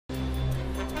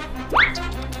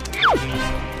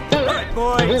All right,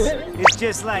 boys. It's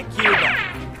just like Cuba.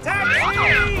 Taxi!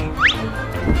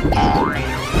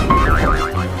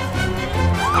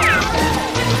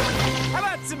 How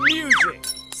about some music?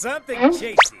 Something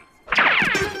chasey.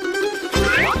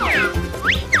 Here they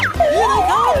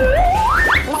go!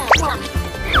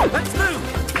 Let's move!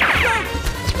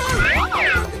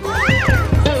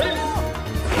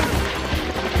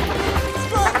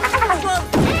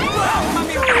 Mamma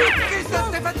mia, che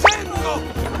state facendo?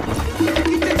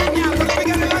 Chi ti ha insegnato a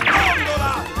navigare la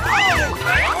gondola?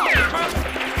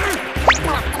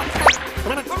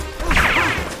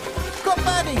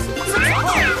 Compagni!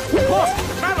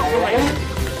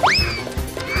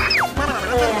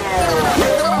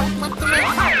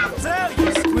 So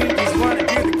you squeakies want to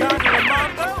do the gondola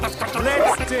mambo? Let's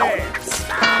dance!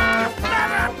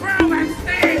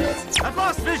 I've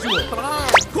lost visual!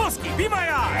 Kowalski, be my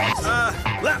eyes!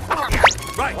 Left!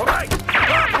 Right! Right!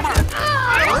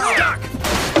 Stuck!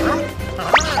 I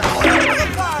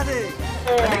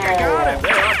think I got him!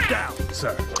 They're up down,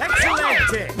 sir. Excellent!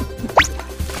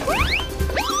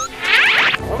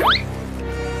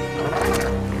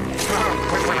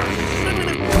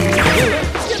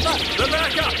 They're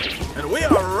back up! And we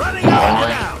are running out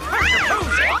and out!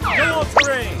 No more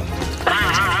terrain!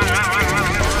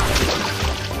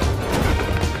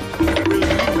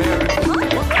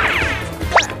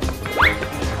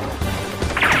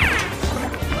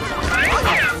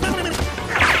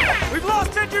 We've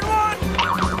lost engine 1!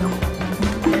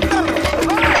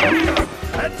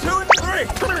 And 2 and 3!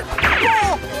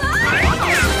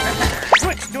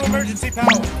 Switch to emergency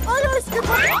power!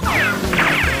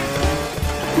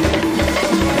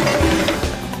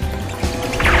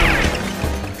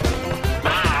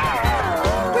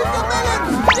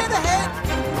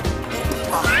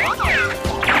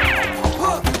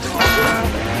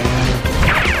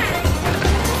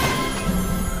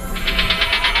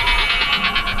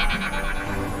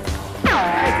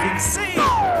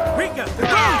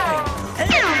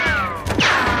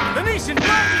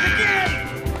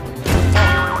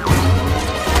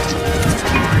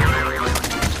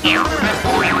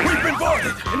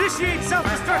 Initiate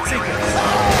self-destruct sequence!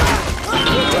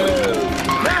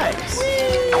 Nice!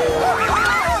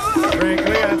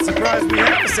 Frankly, I'm surprised we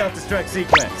have a self-destruct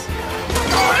sequence.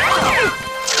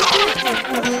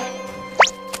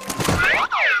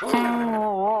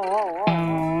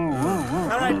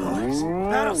 Alright, boys.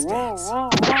 Battle stance.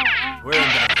 We're in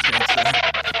battle stance, sir.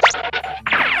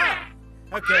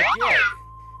 Okay, good.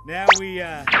 Now we,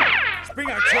 spring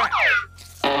our trap.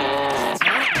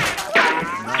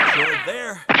 Not sure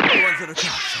there. The ones that are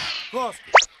close.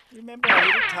 Remember how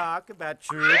we talk about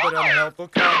true but unhelpful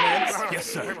comments? Yes,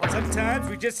 sir. Sometimes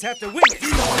we just have to wing it.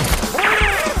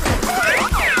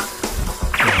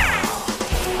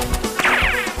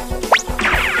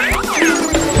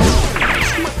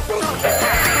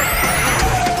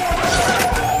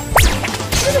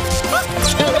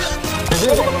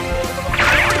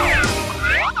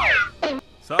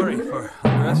 Sorry for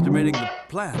underestimating the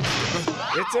plan.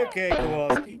 It's okay,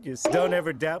 Kowalski. Just don't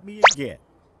ever doubt me again.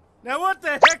 Now what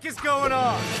the heck is going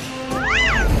on?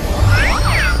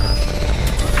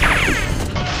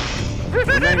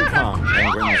 Remain calm,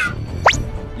 penguins.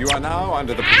 You are now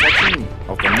under the protection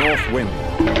of the North Wind.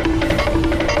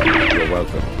 You're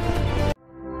welcome.